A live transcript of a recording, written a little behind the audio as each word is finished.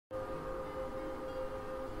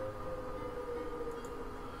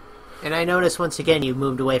And I noticed once again you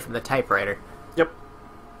moved away from the typewriter. Yep.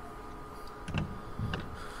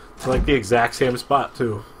 It's like the exact same spot,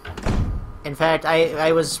 too. In fact,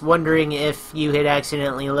 I was wondering if you had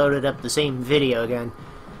accidentally loaded up the same video again.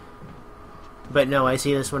 But no, I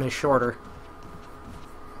see this one is shorter.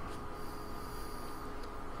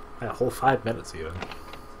 A whole 5 minutes, even.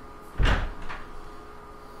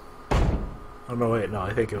 Oh, no, wait, no,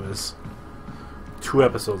 I think it was 2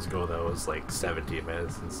 episodes ago that was like 17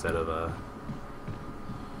 minutes instead of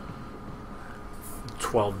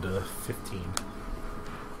 12 to 15.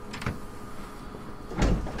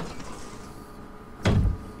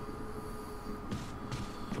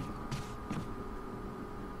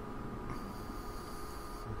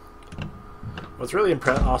 What's really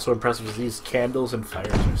also impressive is these candles and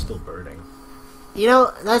fires are still burning. You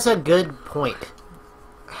know, that's a good point.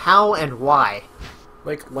 How and why?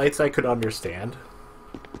 Like, lights I could understand.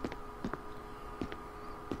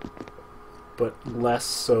 But less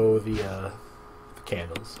so the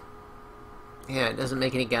candles. Yeah, it doesn't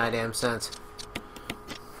make any goddamn sense.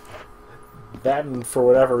 That, and for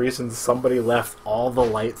whatever reason, somebody left all the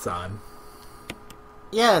lights on.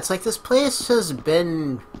 Yeah, it's like this place has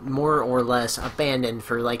been more or less abandoned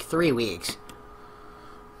for like 3 weeks.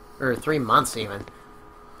 Or 3 months even.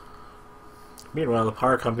 Meanwhile, the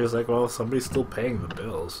power company's like, well, somebody's still paying the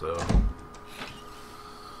bill, so...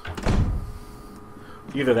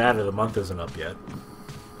 Either that or the month isn't up yet.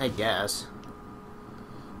 I guess.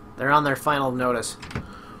 They're on their final notice.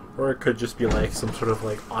 Or it could just be like some sort of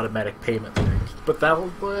like automatic payment thing. But that,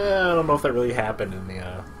 well, I don't know if that really happened in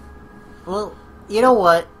the... Well, you know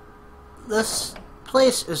what? This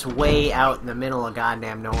place is way out in the middle of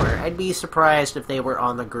goddamn nowhere. I'd be surprised if they were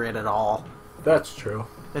on the grid at all. That's true.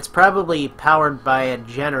 It's probably powered by a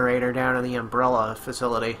generator down in the Umbrella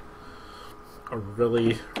facility. A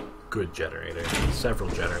really good generator. Several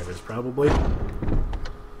generators, probably.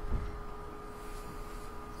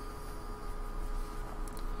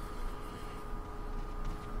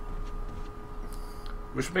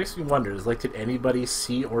 Which makes me wonder, is like, did anybody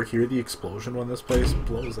see or hear the explosion when this place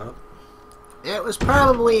blows up? It was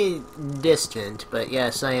probably distant, but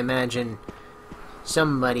yes, I imagine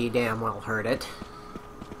somebody damn well heard it.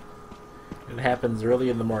 It happens early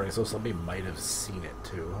in the morning, so somebody might have seen it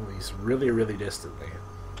too, at least really, really distantly.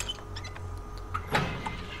 I'm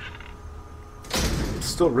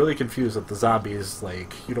still really confused that the zombies,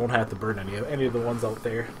 like, you don't have to burn any of the ones out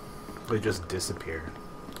there. They just disappear.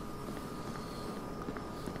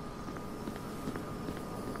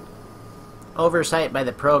 Oversight by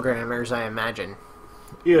the programmers, I imagine.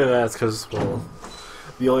 Yeah, that's because, well,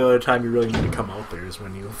 the only other time you really need to come out there is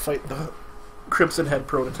when you fight the Crimson Head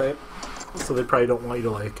prototype. So they probably don't want you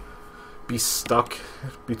to, like, be stuck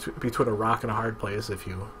between a rock and a hard place if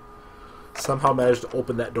you somehow manage to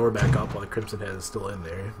open that door back up while the Crimson Head is still in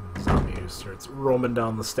there. And the zombie starts roaming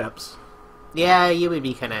down the steps. Yeah, you would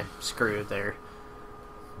be kind of screwed there.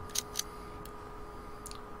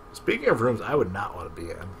 Speaking of rooms I would not want to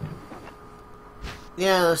be in.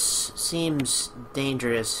 Yeah, this seems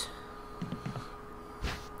dangerous.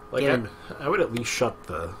 Like, Yeah. I would at least shut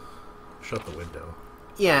the window.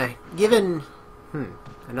 Yeah, given...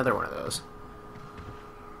 another one of those.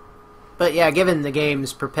 But yeah, given the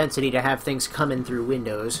game's propensity to have things coming through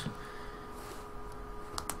windows,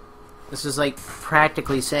 this is like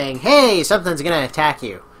practically saying, hey, something's gonna attack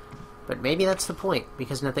you. But maybe that's the point,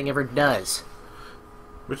 because nothing ever does.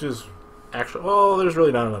 Which is actually, well, there's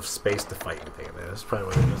really not enough space to fight anything in this. Probably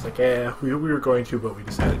why they're just like, yeah, we were going to, but we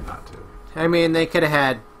decided not to. I mean, they could have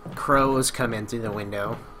had crows come in through the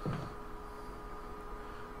window.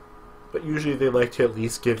 But usually they like to at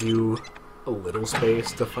least give you a little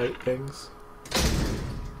space to fight things.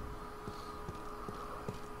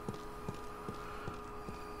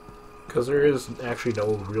 Because there is actually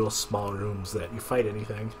no real small rooms that you fight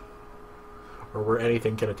anything. Or where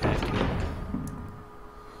anything can attack you.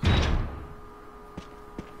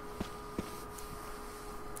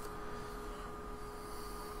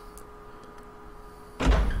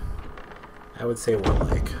 I would say what,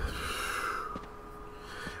 like...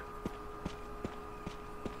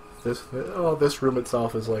 This room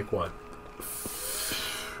itself is like, what?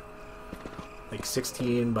 Like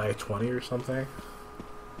 16 by 20 or something?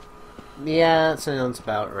 Yeah, that sounds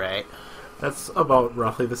about right. That's about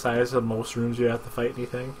roughly the size of most rooms you have to fight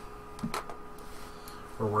anything.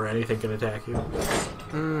 Or where anything can attack you.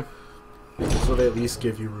 So they at least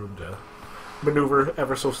give you room to maneuver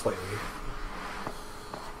ever so slightly.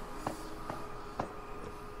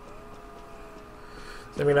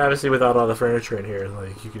 I mean, obviously without all the furniture in here,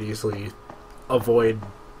 like, you could easily avoid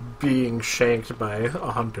being shanked by a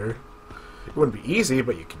hunter. It wouldn't be easy,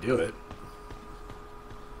 but you can do it.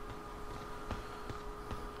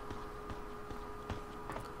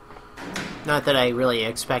 Not that I really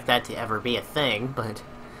expect that to ever be a thing, but...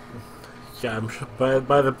 Yeah, I'm sure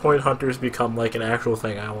by the point hunters become like an actual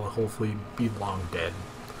thing, I will hopefully be long dead.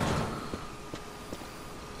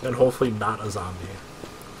 And hopefully not a zombie.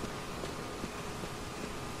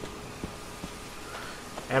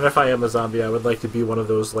 And if I am a zombie, I would like to be one of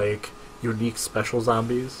those, like, unique special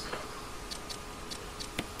zombies.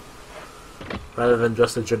 Rather than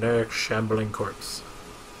just a generic shambling corpse.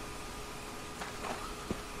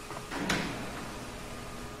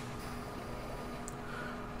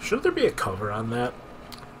 Should there be a cover on that?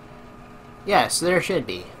 Yes, there should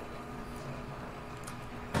be.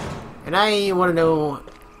 And I want to know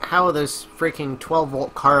how this freaking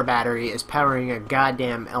 12-volt car battery is powering a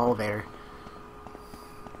goddamn elevator.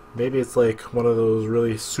 Maybe it's like one of those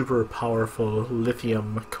really super powerful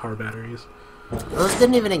lithium car batteries. Those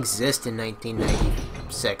didn't even exist in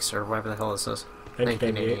 1996, or whatever the hell this is.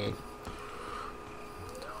 1988.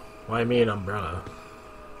 Why me an umbrella?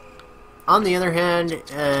 On the other hand,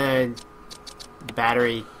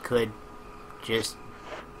 battery could just...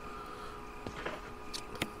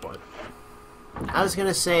 What? I was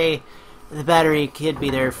gonna say the battery could be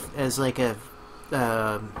there as like a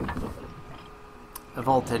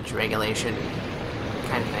voltage regulation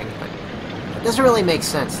kind of thing, but it doesn't really make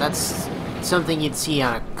sense. That's something you'd see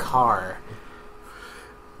on a car.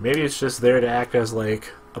 Maybe it's just there to act as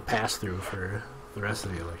like a pass-through for the rest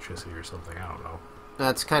of the electricity or something. I don't know.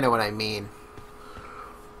 That's kind of what I mean.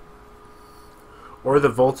 Or the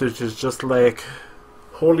voltage is just like,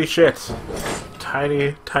 holy shit,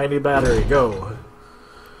 tiny, tiny battery, go.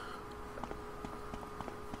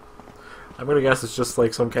 I'm gonna guess it's just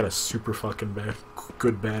like some kind of super fucking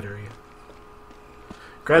good battery.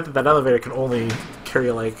 Granted, that elevator can only carry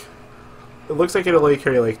like... It looks like it'll only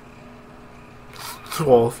carry like...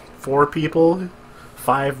 Well, 4 people?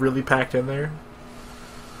 5 really packed in there?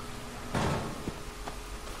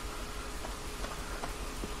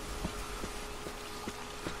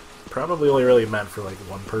 Probably only really meant for like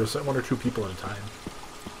 1 person, 1 or 2 people at a time.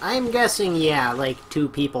 I'm guessing, yeah, like 2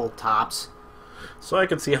 people tops. So I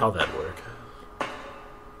can see how that'd work.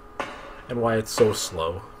 And why it's so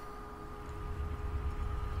slow.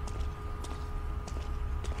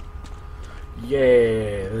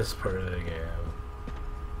 Yay, this part of the game.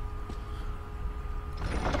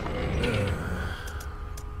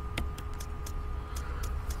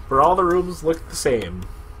 Where all the rooms look the same.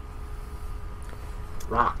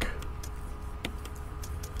 Rock.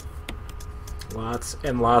 Lots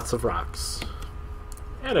and lots of rocks.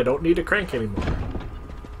 And I don't need a crank anymore.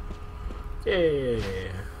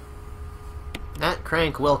 Yay! That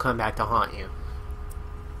crank will come back to haunt you.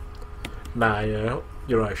 Nah, yeah,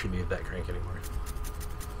 you don't actually need that crank anymore.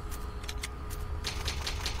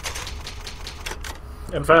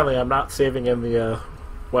 And finally, I'm not saving in the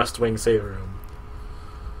West Wing save room.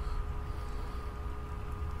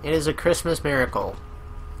 It is a Christmas miracle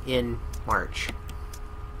in March.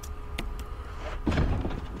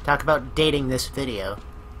 Talk about dating this video.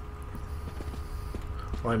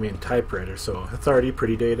 Well, I mean typewriter, so it's already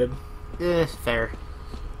pretty dated. Fair.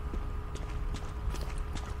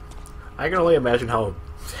 I can only imagine how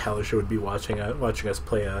hellish it would be watching us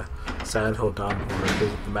play a Silent Hill Dawn horror,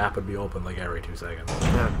 because the map would be open like every 2 seconds.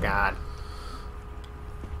 Oh god.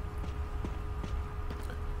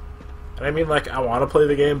 And I mean, like, I want to play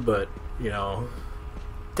the game, but, you know...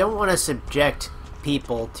 Don't want to subject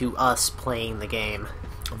people to us playing the game.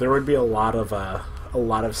 There would be a lot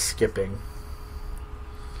of skipping.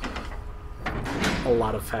 A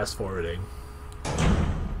lot of fast forwarding.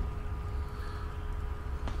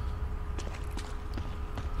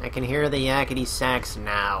 I can hear the yakety sax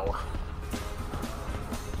now.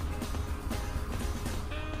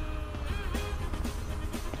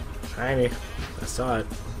 Shiny. I saw it.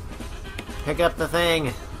 Pick up the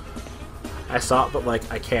thing. I saw it, but, like,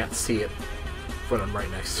 I can't see it when I'm right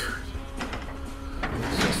next to it.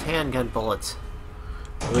 It's just handgun bullets.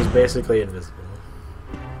 It was basically invisible.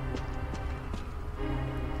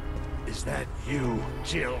 Is that you,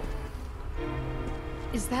 Jill?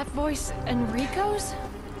 Is that voice Enrico's?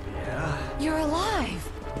 Yeah? You're alive!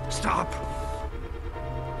 Stop!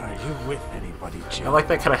 Are you with anybody, Jill? I like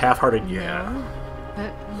that kind of half-hearted yeah. No.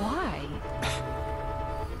 But why?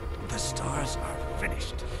 The stars are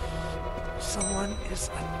finished. Someone is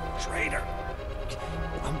a traitor.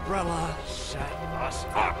 Umbrella set us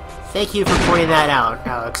up. Thank you for pointing that out,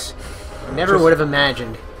 Alex. I never would have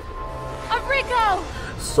imagined. Enrico!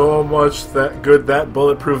 So much that good that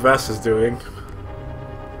bulletproof vest is doing.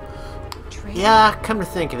 traitor? Yeah, come to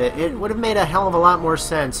think of it, it would have made a hell of a lot more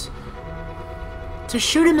sense to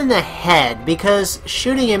shoot him in the head, because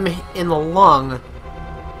shooting him in the lung,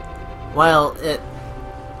 while it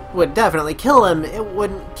would definitely kill him, it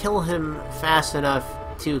wouldn't kill him fast enough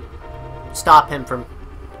to stop him from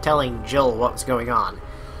telling Jill what was going on.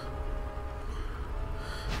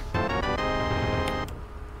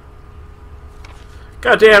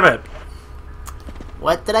 God damn it!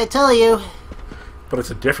 What did I tell you? But it's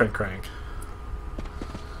a different crank.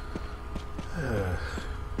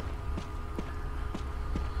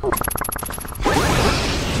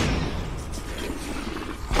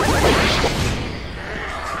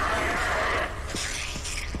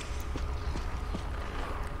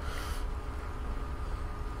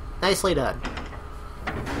 Nicely done.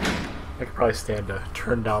 I could probably stand to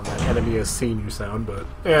turn down that enemy has seen you sound, but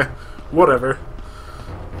whatever.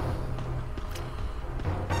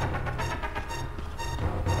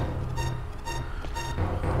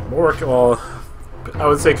 More, well, I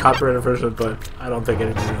would say copyright infringement, but I don't think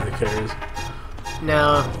anybody really cares.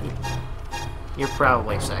 No, you're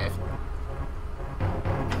probably safe.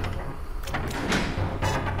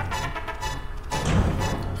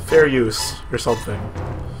 Fair use, or something.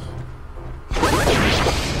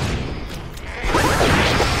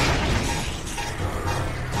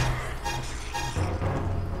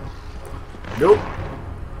 Nope.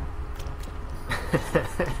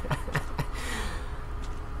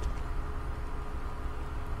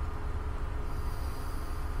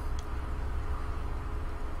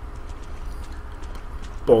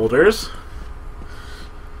 Boulders.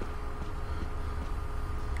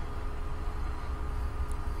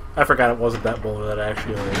 I forgot it wasn't that boulder that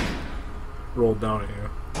actually rolled down at you.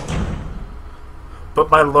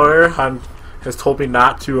 But my lawyer has told me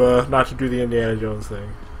not to do the Indiana Jones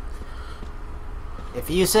thing. If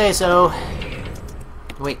you say so.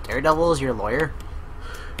 Wait, Daredevil is your lawyer?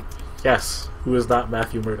 Yes, who is not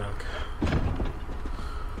Matthew Murdock.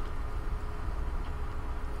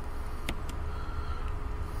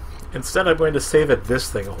 Instead, I'm going to save at this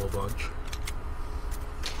thing a whole bunch.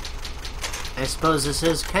 I suppose this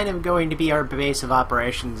is kind of going to be our base of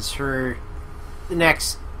operations for the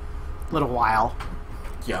next little while.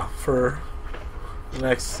 Yeah, for the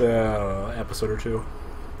next episode or two.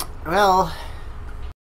 Well,